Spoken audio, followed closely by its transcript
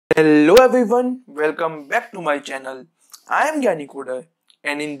Hello everyone, welcome back to my channel. I am Gyaani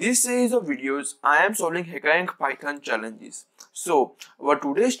and in this series of videos I am solving Hackerrank Python challenges. So our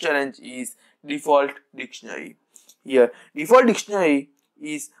today's challenge is default dictionary. Here default dictionary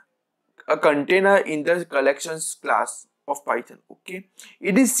is a container in the collections class of Python. Okay,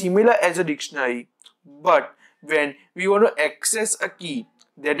 it is similar as a dictionary, but when we want to access a key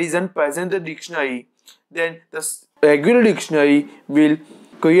that isn't present in the dictionary, then the regular dictionary will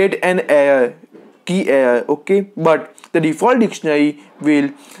create an error, key error. Okay, but the default dictionary will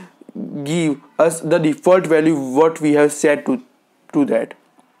give us the default value what we have set to that.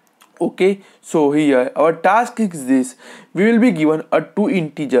 Okay, so here our task is this: we will be given a two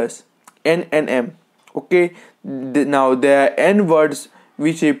integers n and m. Okay, now there are n words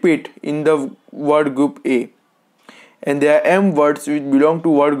which repeat in the word group A, and there are m words which belong to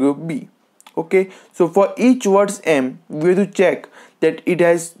word group B. Okay, so for each words m, we have to check that it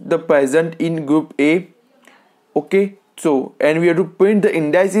has the present in group A. Okay, so and we have to print the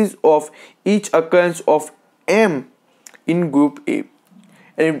indices of each occurrence of m in group A,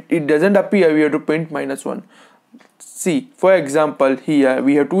 and if it doesn't appear, we have to print -1. See, for example, here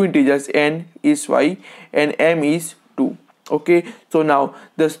we have two integers, n is 5 and m is 2. Okay, so now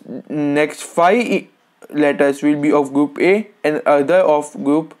the next 5 letters will be of group A and other of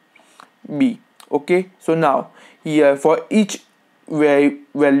group B. Okay, so now here for each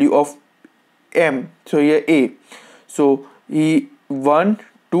value of m, so here A, so 1,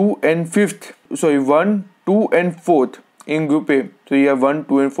 2 and 5th, sorry, 1, 2 and 4th in group A, so you have 1,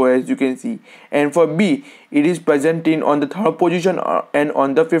 2 and 4 as you can see, and for B it is present in on the 3rd position and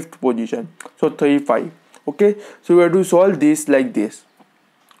on the 5th position, so 3, 5. Okay, so we have to solve this like this.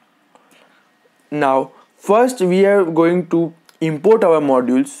 Now first we are going to import our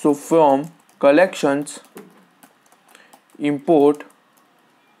modules, so from collections import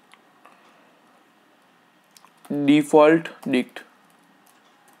DefaultDict.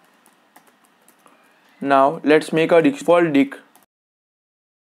 Now let's make a DefaultDict.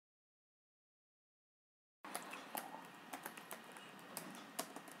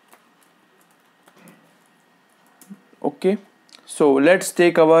 Okay, so let's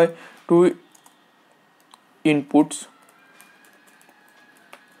take our two inputs.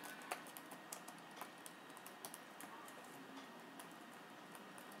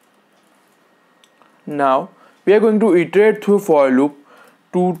 Now we are going to iterate through for loop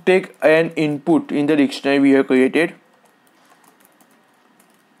to take an input in the dictionary we have created.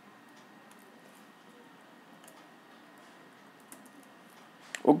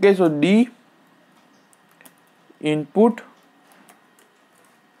 Okay, so the input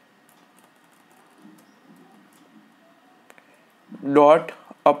dot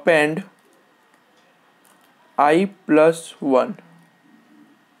append I plus 1,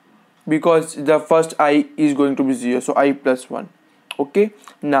 because the first I is going to be 0, so I plus 1. Okay,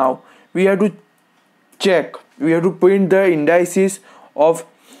 now we have to check, we have to print the indices of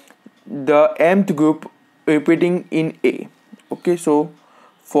the mth group repeating in A. Okay, so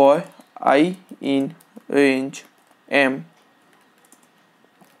for I in range m,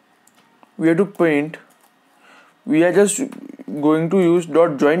 we have to print, we are just going to use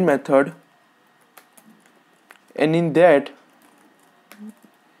dot join method, and in that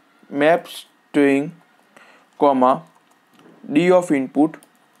map string comma d of input,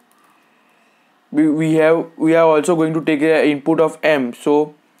 we are also going to take an input of m,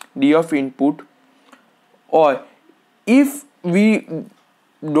 so d of input, or if we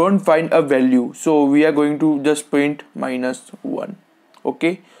don't find a value, so we are going to just print -1.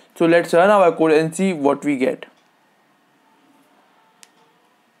 Okay, so let's run our code and see what we get.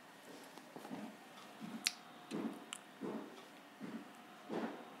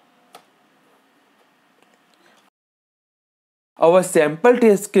 Our sample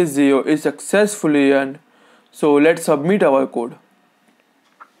test case 0 is successfully run, so let's submit our code.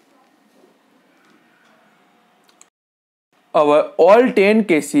 Our all 10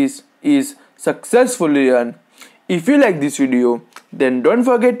 cases is successfully run. If you like this video, then don't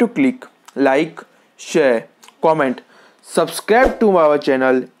forget to click like, share, comment, subscribe to our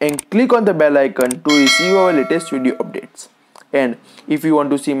channel and click on the bell icon to receive our latest video updates. And if you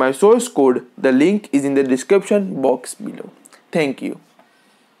want to see my source code, the link is in the description box below. Thank you.